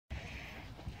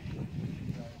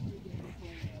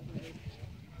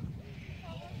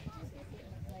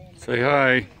Say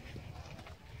hi.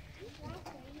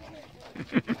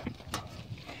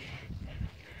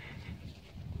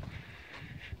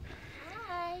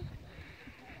 Hi.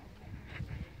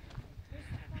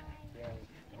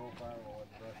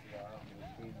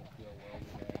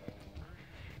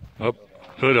 Up,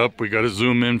 hood up. We got to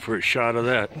zoom in for a shot of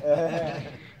that.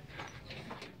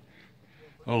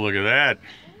 Oh, look at that.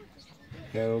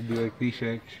 Yeah, it'll be like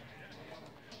V-shaped.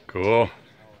 Cool.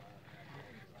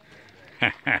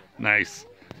 Nice.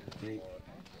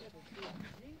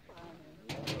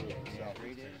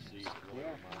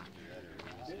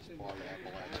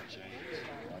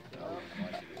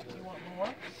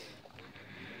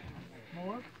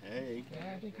 More? Hey.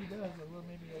 Yeah, I think he does. Well,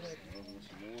 maybe a little.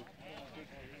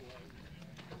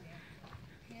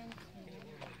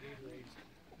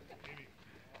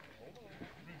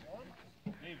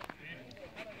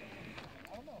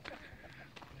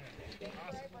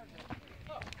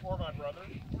 For my brother,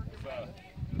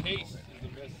 case is the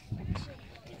best.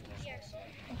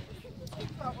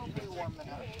 Probably warm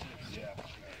enough.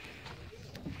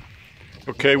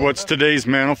 Okay, what's today's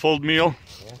manifold meal?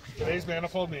 Today's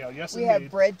manifold meal. Yes, We indeed. have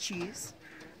bread cheese,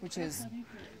 which is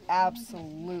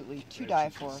absolutely to die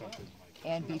for,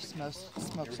 and beef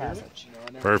smoked sausage.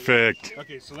 Perfect.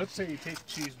 Okay, so let's say you take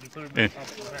cheese and you put it in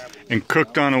half. And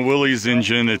cooked on a Willys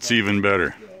engine, it's even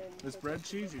better. This bread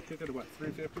cheese, you cook it at what,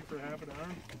 350 for half an hour?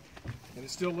 And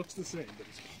it still looks the same, but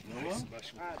it's nice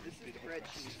special. This is bread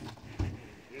cheese.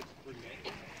 It's pretty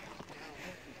good.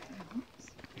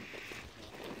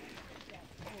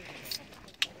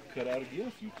 Cut out again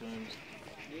a few times.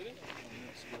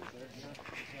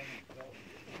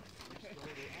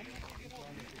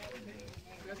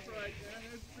 That's right,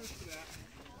 that's just that.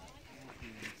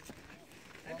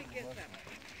 Let me get some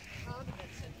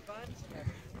condiments and buns and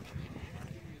everything.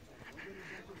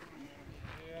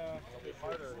 Yeah, it'll be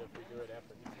harder if we do it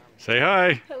after the time. Say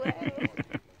hi. Hello.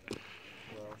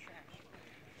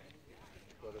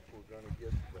 But if we're going to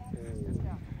get the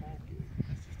whole...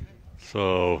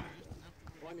 So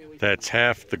that's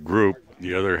half the group.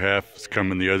 The other half is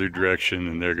coming the other direction,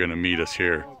 and they're going to meet us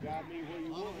here.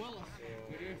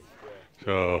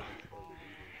 So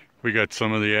we got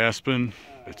some of the aspen.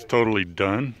 It's totally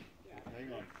done.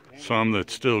 Some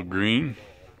that's still green.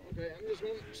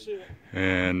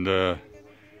 And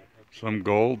some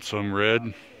gold, some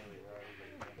red.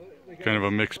 Kind of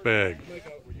a mixed bag.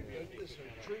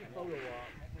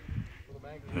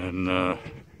 And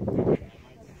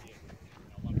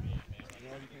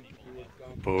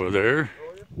over there,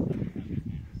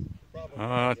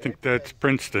 I think that's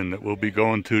Princeton that we'll be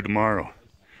going to tomorrow.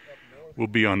 We'll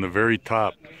be on the very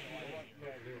top.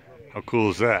 How cool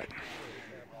is that?